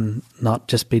to try and not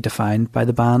just be defined by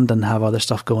the band and have other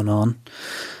stuff going on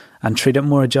and treat it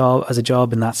more as a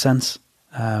job in that sense,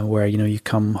 where, you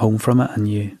come home from it and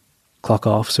you clock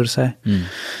off, so to say.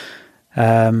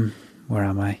 Where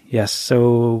am I? Yes.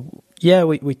 So yeah,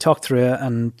 we talked through it,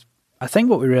 and I think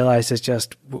what we realized is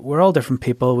just we're all different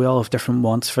people. We all have different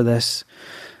wants for this,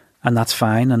 and that's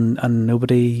fine. And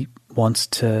nobody wants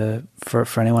for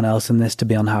anyone else in this to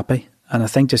be unhappy. And I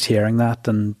think just hearing that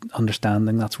and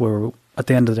understanding that's where at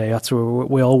the end of the day, that's where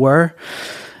we all were,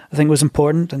 I think was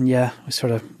important. And yeah, we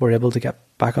sort of were able to get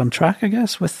back on track, I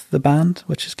guess, with the band,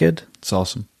 which is good. It's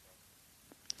awesome.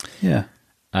 Yeah.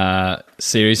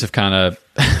 Series of kind of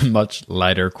much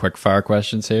lighter quick-fire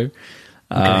questions here.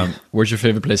 Okay. Where's your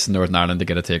favourite place in Northern Ireland to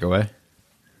get a takeaway?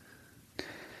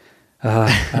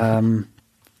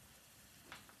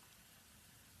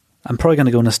 I'm probably going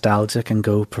to go nostalgic and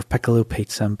go for Piccolo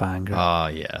Pizza in Bangor. Oh,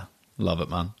 yeah. Love it,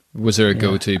 man. Was there a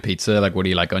go-to pizza? Like, what do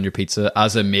you like on your pizza?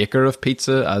 As a maker of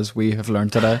pizza, as we have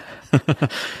learned today?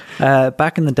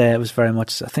 Back in the day, it was very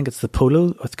much, I think it's the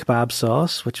Polo with kebab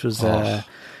sauce, which was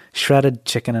shredded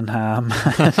chicken and ham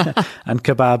and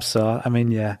kebab sauce. I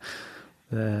mean, yeah.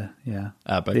 The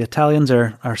Italians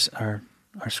are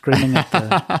screaming at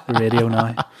the radio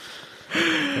now.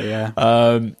 But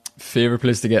yeah. Favorite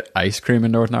place to get ice cream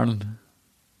in Northern Ireland?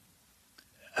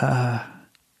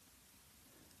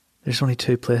 There's only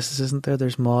two places, isn't there?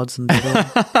 There's Maud's and Diddle.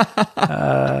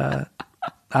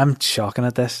 I'm shocking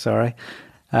at this. Sorry.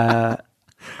 Al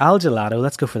Gelato.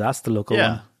 Let's go for that. That's the local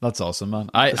one. That's awesome, man.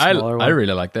 I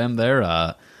really like them. They're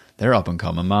up and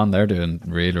coming, man. They're doing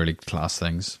really, really class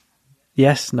things.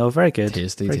 Yes, no, very good.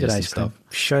 Tasty ice stuff. Cream.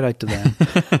 Shout out to them.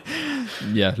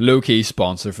 Yeah, low-key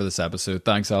sponsor for this episode.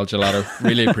 Thanks, Al Gelato.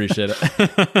 Really appreciate it.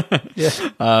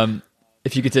 Yeah.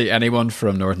 If you could take anyone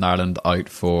from Northern Ireland out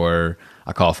for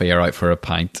a coffee or out for a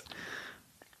pint,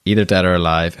 either dead or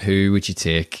alive, who would you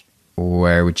take,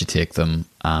 where would you take them,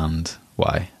 and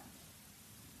why?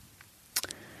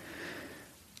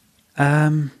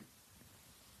 Yeah,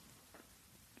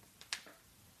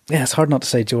 it's hard not to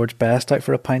say George Best out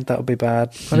for a pint. That would be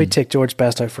bad. Maybe take George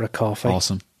Best out for a coffee.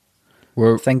 Awesome.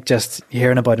 I think just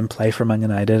hearing about him play for Man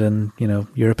United and,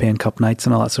 European Cup nights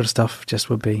and all that sort of stuff just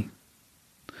would be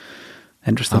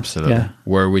interesting. Absolutely. Yeah.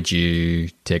 Where would you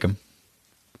take him?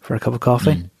 For a cup of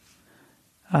coffee?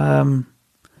 Probably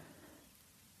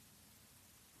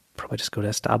just go to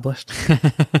Established.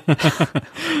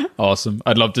 Awesome.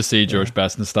 I'd love to see George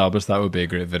Best and Established. That would be a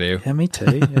great video. Yeah, me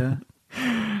too, yeah.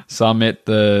 So, mate,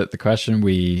 the question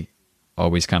we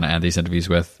always kind of end these interviews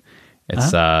with,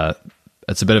 it's a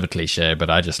bit of a cliche, but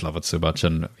I just love it so much,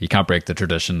 and you can't break the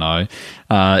tradition now.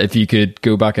 If you could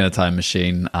go back in a time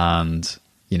machine and,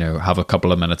 have a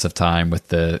couple of minutes of time with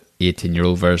the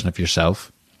 18-year-old version of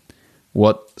yourself,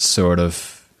 what sort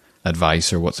of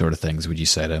advice or what sort of things would you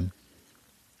say to him?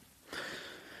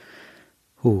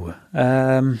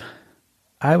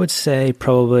 I would say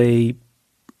probably,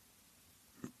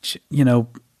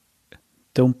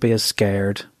 don't be as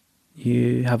scared.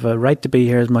 You have a right to be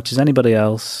here as much as anybody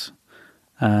else.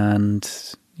 And,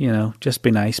 just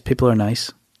be nice. People are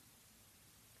nice.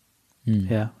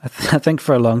 Yeah. I think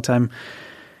for a long time,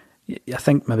 I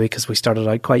think maybe because we started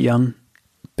out quite young,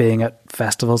 being at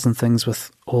festivals and things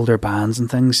with older bands and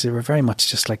things, they were very much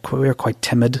just like, we were quite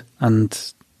timid.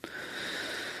 And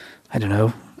I don't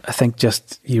know. I think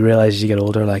just you realize as you get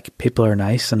older, like people are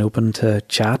nice and open to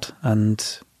chat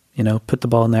and, put the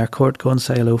ball in their court, go and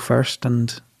say hello first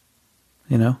and,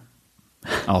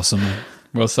 Awesome.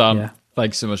 Well, Sam,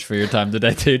 thanks so much for your time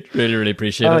today, dude. Really, really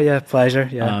appreciate it. Oh, yeah, pleasure.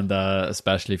 Yeah. And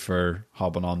especially for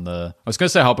hopping on I was going to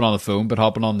say hopping on the phone, but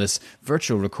hopping on this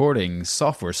virtual recording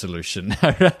software solution.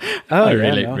 I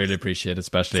really appreciate it,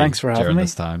 especially thanks for having during me.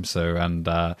 this time. So, and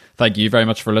thank you very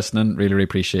much for listening. Really, really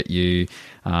appreciate you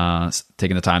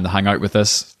taking the time to hang out with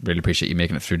us. Really appreciate you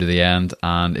making it through to the end.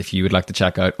 And if you would like to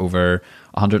check out over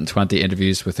 120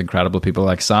 interviews with incredible people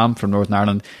like Sam from Northern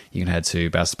Ireland, you can head to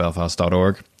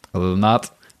bestbelfast.org. Other than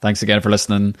that, thanks again for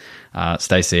listening.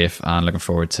 Stay safe and looking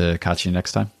forward to catching you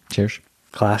next time. Cheers.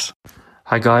 Class.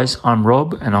 Hi guys, I'm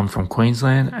Rob and I'm from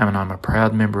Queensland and I'm a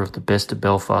proud member of the Best of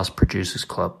Belfast Producers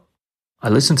Club. I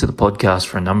listen to the podcast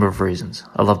for a number of reasons.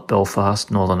 I love Belfast,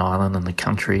 Northern Ireland and the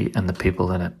country and the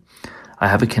people in it. I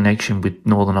have a connection with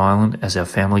Northern Ireland as our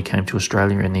family came to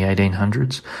Australia in the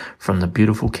 1800s from the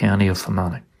beautiful county of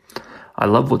Fermanagh. I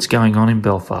love what's going on in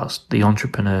Belfast, the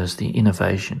entrepreneurs, the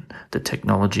innovation, the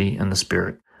technology and the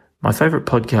spirit. My favourite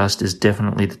podcast is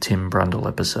definitely the Tim Brundle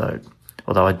episode,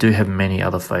 although I do have many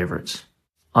other favourites.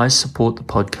 I support the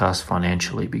podcast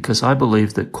financially because I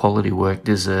believe that quality work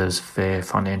deserves fair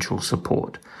financial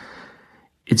support.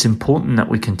 It's important that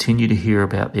we continue to hear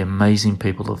about the amazing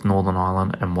people of Northern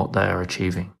Ireland and what they are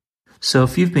achieving. So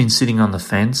if you've been sitting on the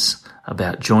fence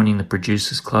about joining the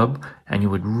Producers Club and you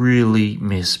would really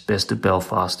miss Best of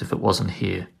Belfast if it wasn't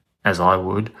here, as I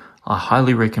would, I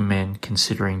highly recommend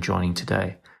considering joining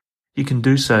today. You can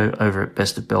do so over at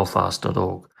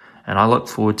bestofbelfast.org. And I look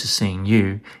forward to seeing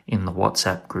you in the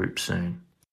WhatsApp group soon.